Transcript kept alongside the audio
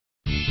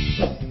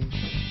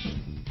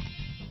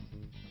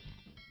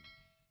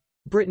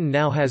Britain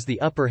now has the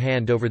upper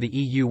hand over the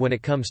EU when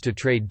it comes to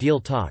trade deal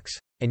talks,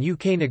 and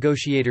UK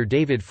negotiator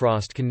David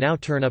Frost can now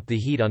turn up the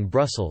heat on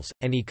Brussels,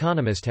 an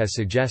economist has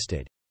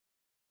suggested.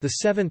 The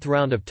seventh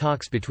round of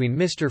talks between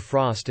Mr.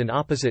 Frost and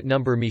opposite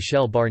number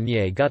Michel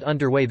Barnier got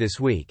underway this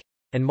week,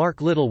 and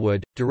Mark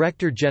Littlewood,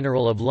 Director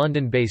General of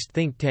London-based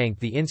think tank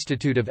the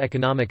Institute of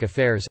Economic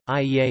Affairs,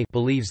 IEA,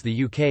 believes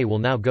the UK will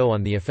now go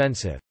on the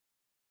offensive.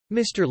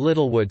 Mr.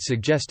 Littlewood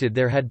suggested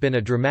there had been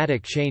a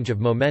dramatic change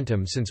of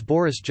momentum since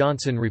Boris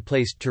Johnson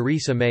replaced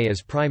Theresa May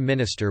as Prime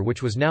Minister,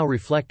 which was now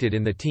reflected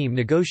in the team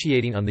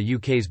negotiating on the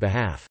UK's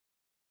behalf.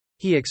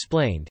 He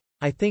explained,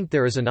 "I think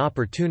there is an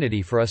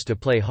opportunity for us to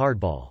play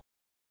hardball.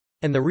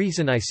 And the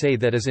reason I say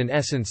that is in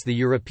essence the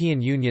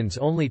European Union's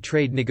only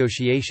trade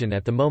negotiation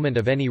at the moment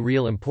of any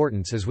real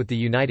importance is with the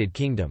United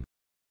Kingdom.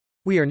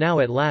 We are now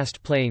at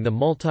last playing the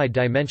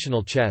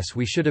multi-dimensional chess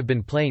we should have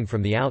been playing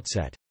from the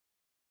outset.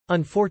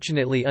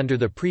 Unfortunately, under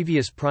the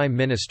previous Prime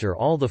Minister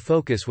all the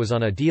focus was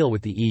on a deal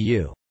with the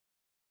EU."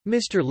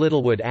 Mr.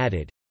 Littlewood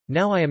added,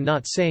 "Now I am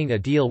not saying a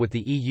deal with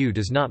the EU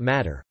does not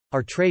matter,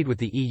 our trade with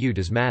the EU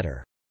does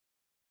matter.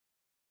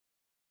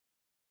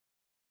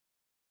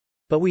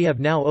 But we have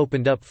now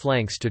opened up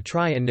flanks to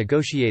try and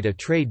negotiate a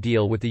trade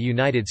deal with the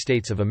United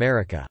States of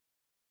America.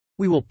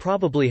 We will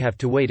probably have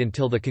to wait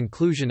until the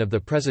conclusion of the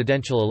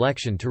presidential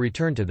election to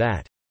return to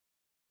that.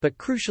 But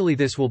crucially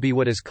this will be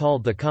what is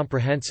called the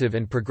Comprehensive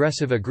and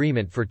Progressive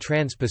Agreement for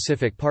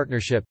Trans-Pacific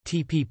Partnership,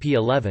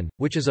 TPP-11,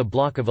 which is a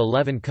bloc of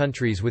 11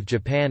 countries with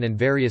Japan and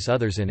various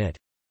others in it.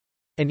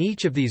 And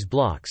each of these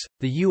blocs,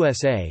 the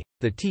USA,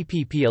 the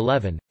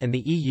TPP-11, and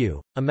the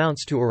EU,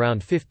 amounts to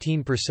around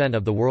 15%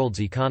 of the world's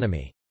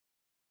economy.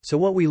 So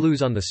what we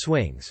lose on the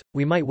swings,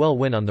 we might well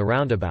win on the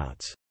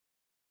roundabouts."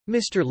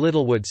 Mr.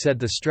 Littlewood said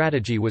the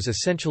strategy was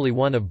essentially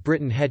one of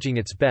Britain hedging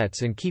its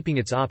bets and keeping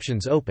its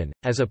options open,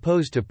 as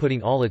opposed to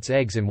putting all its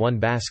eggs in one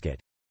basket.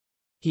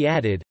 He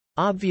added,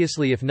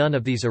 "Obviously if none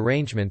of these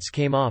arrangements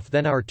came off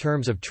then our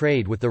terms of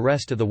trade with the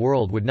rest of the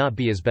world would not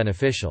be as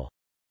beneficial.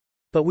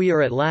 But we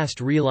are at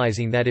last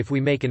realizing that if we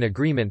make an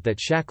agreement that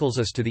shackles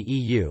us to the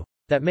EU,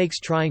 that makes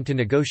trying to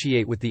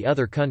negotiate with the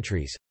other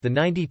countries, the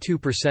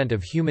 92%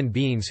 of human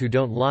beings who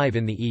don't live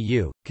in the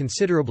EU,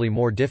 considerably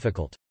more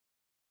difficult.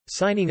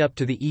 Signing up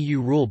to the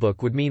EU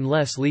rulebook would mean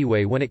less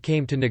leeway when it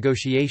came to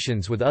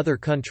negotiations with other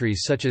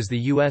countries such as the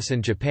US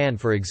and Japan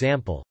for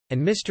example,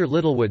 and Mr.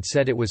 Littlewood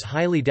said it was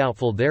highly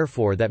doubtful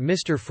therefore that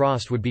Mr.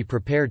 Frost would be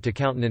prepared to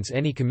countenance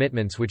any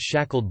commitments which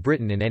shackled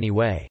Britain in any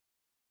way.